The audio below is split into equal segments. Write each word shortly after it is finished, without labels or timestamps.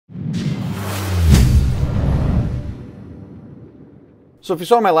So if you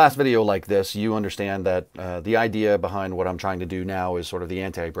saw my last video like this, you understand that the idea behind what I'm trying to do now is sort of the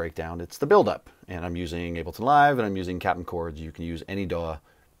anti-breakdown. It's the build-up. And I'm using Ableton Live, and I'm using Captain Chords. You can use any DAW,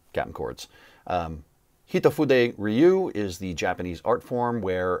 Captain Chords. Hitofude Ryuu is the Japanese art form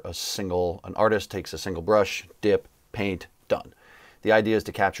where an artist takes a single brush, dip, paint, done. The idea is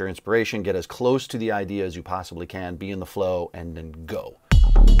to capture inspiration, get as close to the idea as you possibly can, be in the flow, and then go.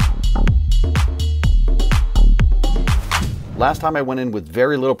 Last time I went in with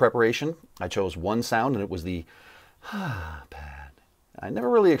very little preparation. I chose one sound, and it was the pad. I never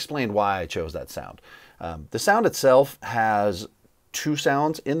really explained why I chose that sound. The sound itself has two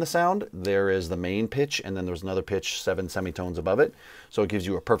sounds in the sound. There is the main pitch, and then there's another pitch 7 semitones above it. So it gives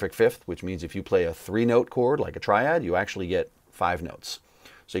you a perfect fifth, which means if you play a 3-note chord like a triad, you actually get 5 notes.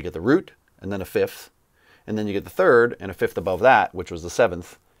 So you get the root, and then a fifth, and then you get the third, and a fifth above that, which was the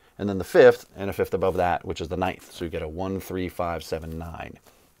 7th, and then the 5th, and a fifth above that, which is the 9th. So you get a 1, 3, 5, 7, 9.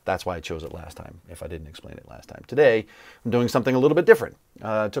 That's why I chose it last time, if I didn't explain it last time. Today, I'm doing something a little bit different.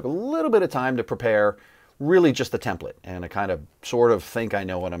 It took a little bit of time to prepare really just the template, and I kind of sort of think I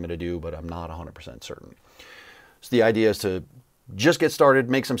know what I'm going to do, but I'm not 100% certain. So the idea is to just get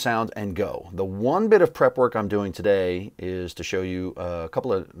started, make some sounds, and go. The one bit of prep work I'm doing today is to show you a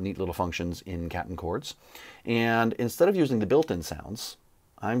couple of neat little functions in Captain Chords. And instead of using the built-in sounds,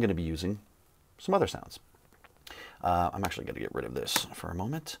 I'm going to be using some other sounds. I'm actually going to get rid of this for a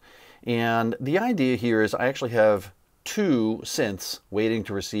moment. And the idea here is I actually have 2 synths waiting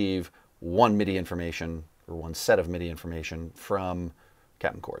to receive one MIDI information, or one set of MIDI information from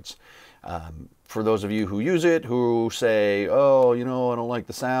Captain Chords. For those of you who use it, who say, oh, you know, I don't like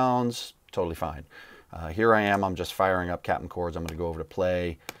the sounds, totally fine. Here I am, I'm just firing up Captain Chords. I'm going to go over to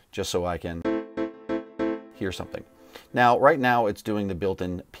play just so I can hear something. Now, right now, it's doing the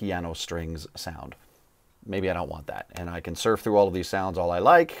built-in piano strings sound. Maybe I don't want that. And I can surf through all of these sounds all I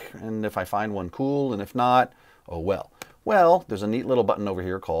like, and if I find one cool, and if not, oh well. Well, there's a neat little button over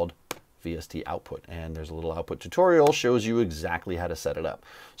here called Vst Output, and there's a little output tutorial shows you exactly how to set it up.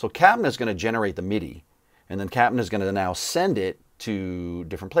 So Captain is going to generate the MIDI, and then Captain is going to now send it to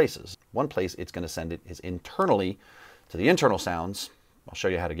different places. One place it's going to send it is internally to the internal sounds. I'll show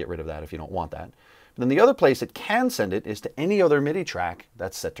you how to get rid of that if you don't want that. But then the other place it can send it is to any other MIDI track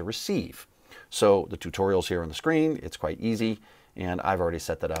that's set to receive. So the tutorial's here on the screen. It's quite easy, and I've already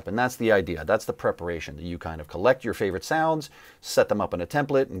set that up. And that's the idea. That's the preparation. You kind of collect your favorite sounds, set them up in a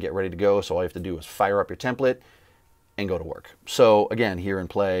template, and get ready to go. So all you have to do is fire up your template and go to work. So again, here in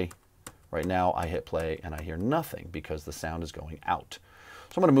play, right now I hit play and I hear nothing because the sound is going out.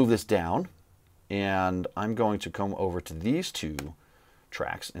 So I'm going to move this down, and I'm going to come over to these 2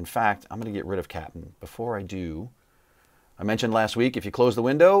 tracks. In fact, I'm going to get rid of Captain. Before I do, I mentioned last week, if you close the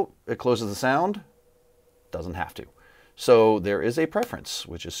window, it closes the sound. Doesn't have to. So there is a preference,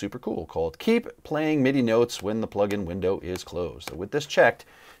 which is super cool, called Keep Playing MIDI Notes When the Plugin Window is Closed. So with this checked,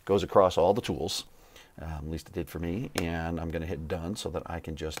 it goes across all the tools, at least it did for me, and I'm going to hit Done so that I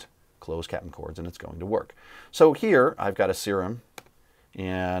can just close Captain Chords, and it's going to work. So here, I've got a Serum,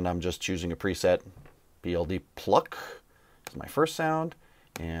 and I'm just choosing a preset, BLD Pluck is my first sound,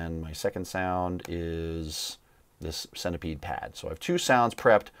 and my second sound is this Centipede Pad. So I have 2 sounds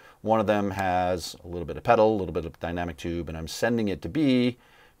prepped. One of them has a little bit of pedal, a little bit of dynamic tube, and I'm sending it to B.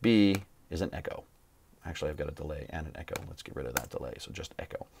 B is an echo. Actually, I've got a delay and an echo. Let's get rid of that delay, so just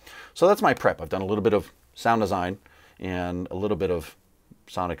echo. So that's my prep. I've done a little bit of sound design and a little bit of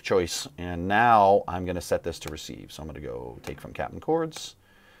sonic choice, and now I'm going to set this to receive. So I'm going to go take from Captain Chords,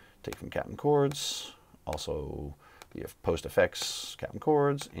 also we have post effects, Captain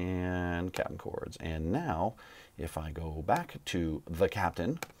Chords, and Captain Chords. And now, if I go back to the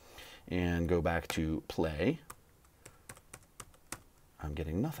Captain and go back to play, I'm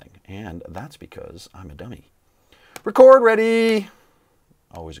getting nothing. And that's because I'm a dummy. Record ready!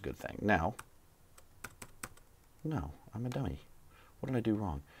 Always a good thing. Now, no, I'm a dummy. What did I do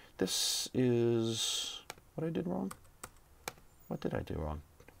wrong? This is what I did wrong? What did I do wrong?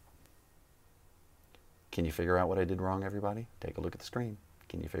 Can you figure out what I did wrong, everybody? Take a look at the screen.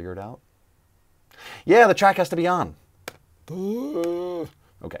 Can you figure it out? Yeah, the track has to be on.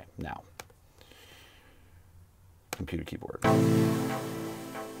 Okay, now. Computer keyboard.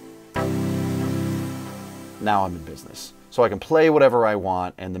 Now I'm in business. So I can play whatever I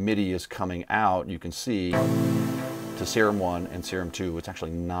want, and the MIDI is coming out. You can see to Serum 1 and Serum 2. It's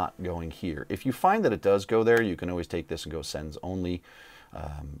actually not going here. If you find that it does go there, you can always take this and go sends only,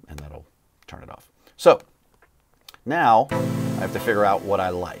 and that'll turn it off. So now I have to figure out what I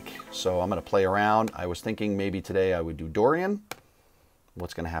like. So I'm going to play around. I was thinking maybe today I would do Dorian.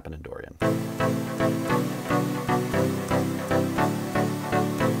 What's going to happen in Dorian?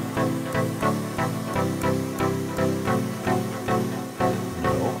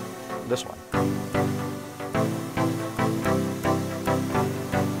 this one.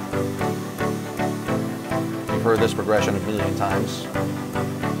 You've heard this progression a million times.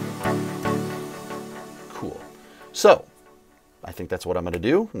 Cool. So, I think that's what I'm going to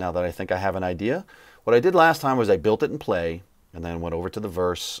do now that I think I have an idea. What I did last time was I built it in Play and then went over to the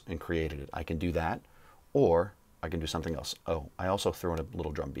verse and created it. I can do that, or I can do something else. Oh, I also threw in a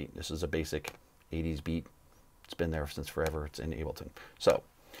little drum beat. This is a basic 80s beat. It's been there since forever. It's in Ableton. So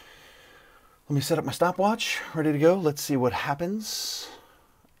let me set up my stopwatch. Ready to go. Let's see what happens.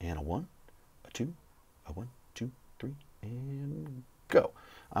 And a 1, a 2, a 1, 2, 3, and go.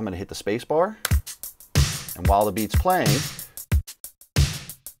 I'm going to hit the space bar. And while the beat's playing,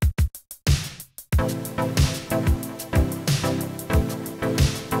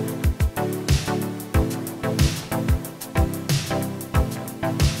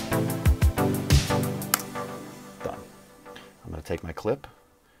 take my clip,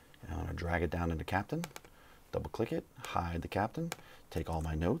 and I'm going to drag it down into Captain, double click it, hide the Captain, take all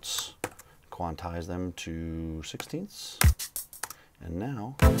my notes, quantize them to 16ths, and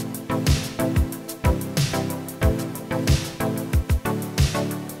now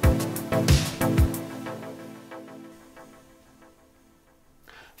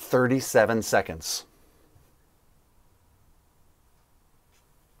 "37 seconds."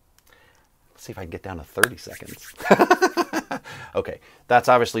 Let's see if I can get down to 30 seconds. Okay, that's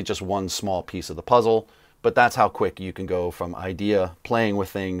obviously just one small piece of the puzzle, but that's how quick you can go from idea, playing with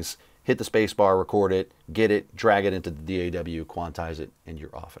things, hit the space bar, record it, get it, drag it into the DAW, quantize it, and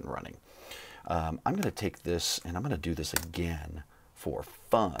you're off and running. I'm going to take this, and I'm going to do this again for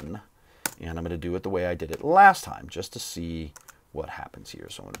fun, and I'm going to do it the way I did it last time, just to see what happens here.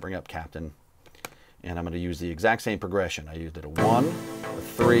 So I'm going to bring up Captain, and I'm going to use the exact same progression. I used it a 1, a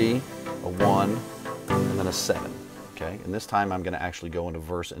 3, a 1, and then a 7. Okay, and this time I'm going to actually go into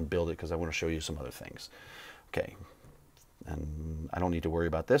verse and build it because I want to show you some other things. Okay, and I don't need to worry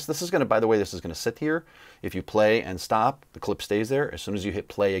about this. This is going to, by the way, this is going to sit here. If you play and stop, the clip stays there. As soon as you hit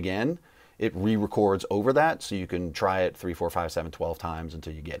play again, it re-records over that, so you can try it 3, 4, 5, 7, 12 times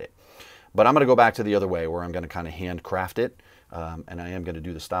until you get it. But I'm going to go back to the other way where I'm going to kind of handcraft it, and I am going to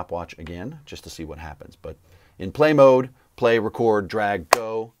do the stopwatch again just to see what happens. But in play mode, play, record, drag,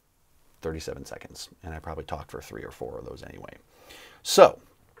 go. 37 seconds, and I probably talked for 3 or 4 of those anyway. So,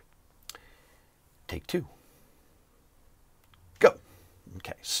 take 2. Go.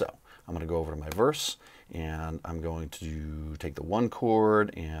 Okay, so I'm going to go over to my verse, and I'm going to take the 1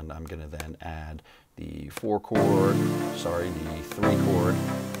 chord, and I'm going to then add the 4 chord, sorry, the 3 chord,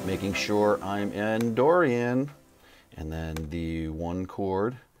 making sure I'm in Dorian, and then the 1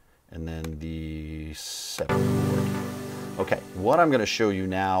 chord, and then the 7 chord. Okay, what I'm going to show you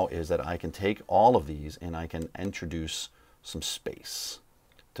now is that I can take all of these and I can introduce some space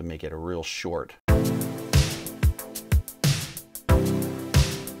to make it a real short.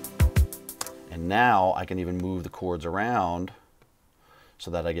 And now I can even move the chords around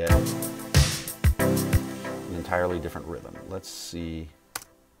so that I get an entirely different rhythm. Let's see,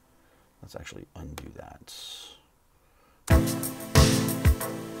 let's actually undo that.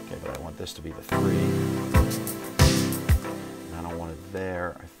 Okay, but I want this to be the 3. I don't want it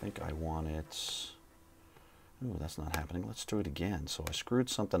there. I think I want it... Ooh, that's not happening. Let's do it again. So I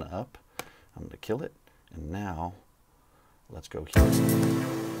screwed something up. I'm going to kill it. And now, let's go here.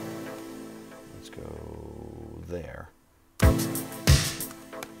 Let's go there.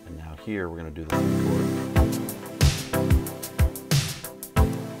 And now here, we're going to do the 1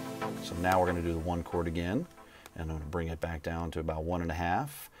 chord. So now we're going to do the 1 chord again. And I'm going to bring it back down to about 1.5.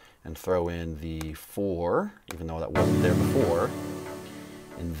 And throw in the 4, even though that wasn't there before.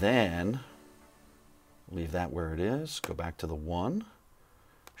 And then leave that where it is. Go back to the 1.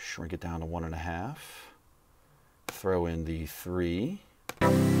 Shrink it down to 1.5. Throw in the 3.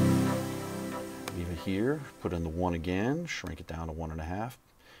 Leave it here. Put in the 1 again. Shrink it down to 1.5.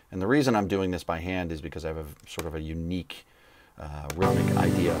 And the reason I'm doing this by hand is because I have a sort of a unique rhythmic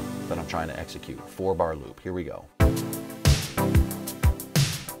idea that I'm trying to execute. 4-bar loop. Here we go.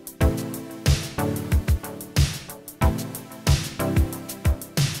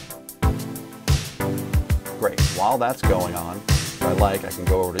 Great. While that's going on, if I like, I can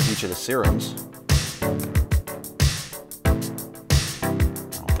go over to each of the Serums. I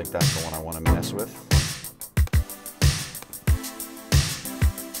don't think that's the one I want to mess with.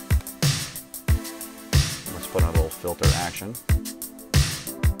 Let's put in a little filter action.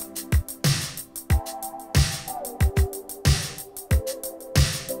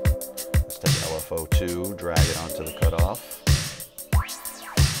 Let's take LFO2, drag it onto the cutoff.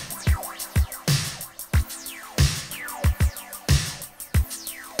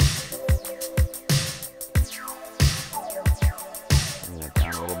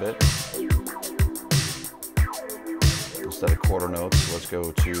 bit. Instead of quarter notes, let's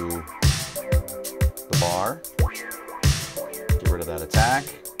go to the bar. Get rid of that attack.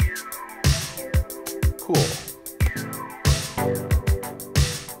 Cool.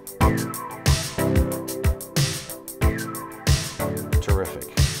 Terrific.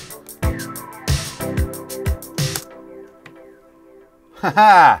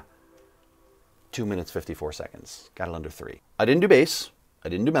 Haha! 2 minutes, 54 seconds. Got it under 3. I didn't do bass. I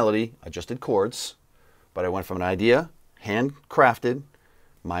didn't do melody. I just did chords. But I went from an idea, handcrafted,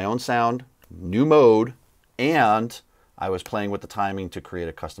 my own sound, new mode, and I was playing with the timing to create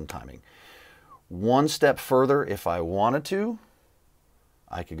a custom timing. One step further, if I wanted to,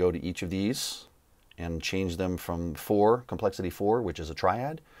 I could go to each of these and change them from 4, complexity 4, which is a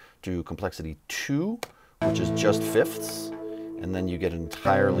triad, to complexity 2, which is just fifths. And then you get an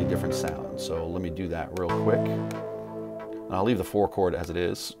entirely different sound. So let me do that real quick. And I'll leave the 4 chord as it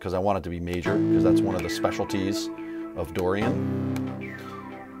is because I want it to be major, because that's one of the specialties of Dorian.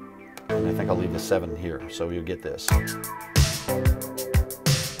 And I think I'll leave the 7 here, so you'll get this.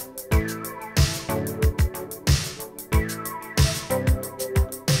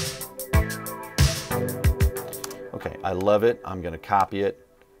 Okay, I love it. I'm gonna copy it.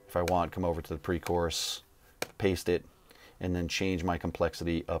 If I want, come over to the pre-chorus, paste it, and then change my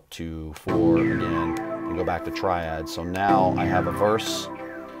complexity up to 4 again, and go back to triad. So now I have a verse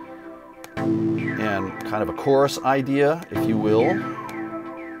and kind of a chorus idea, if you will.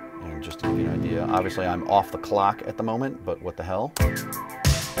 And just to give you an idea, obviously I'm off the clock at the moment, but what the hell?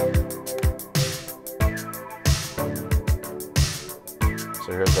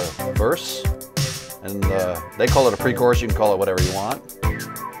 So here's the verse, and they call it a pre-chorus. You can call it whatever you want.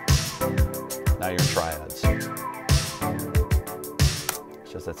 Now you're in triads.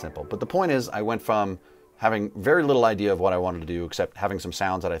 Just that simple. But the point is, I went from having very little idea of what I wanted to do, except having some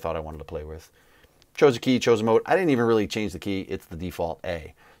sounds that I thought I wanted to play with. Chose a key, chose a mode. I didn't even really change the key. It's the default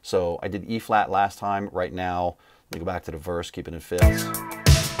A. So I did E flat last time. Right now, let me go back to the verse, keep it in fifths.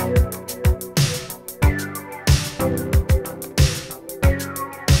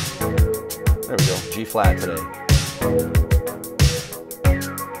 There we go, G flat today.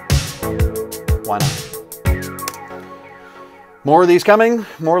 Why not? More of these coming,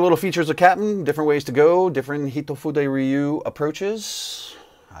 more little features of Captain, different ways to go, different Hitofude Ryuu approaches.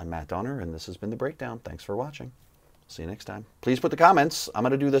 I'm Matt Donner, and this has been The Breakdown. Thanks for watching. See you next time. Please put the comments. I'm going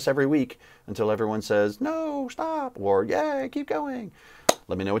to do this every week until everyone says, no, stop, or yay, keep going.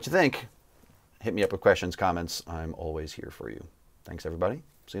 Let me know what you think. Hit me up with questions, comments. I'm always here for you. Thanks, everybody.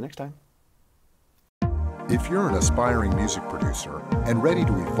 See you next time. If you're an aspiring music producer and ready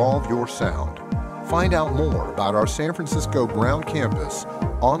to evolve your sound, find out more about our San Francisco ground campus,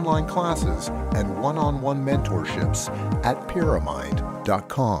 online classes, and one-on-one mentorships at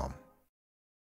Pyramind.com.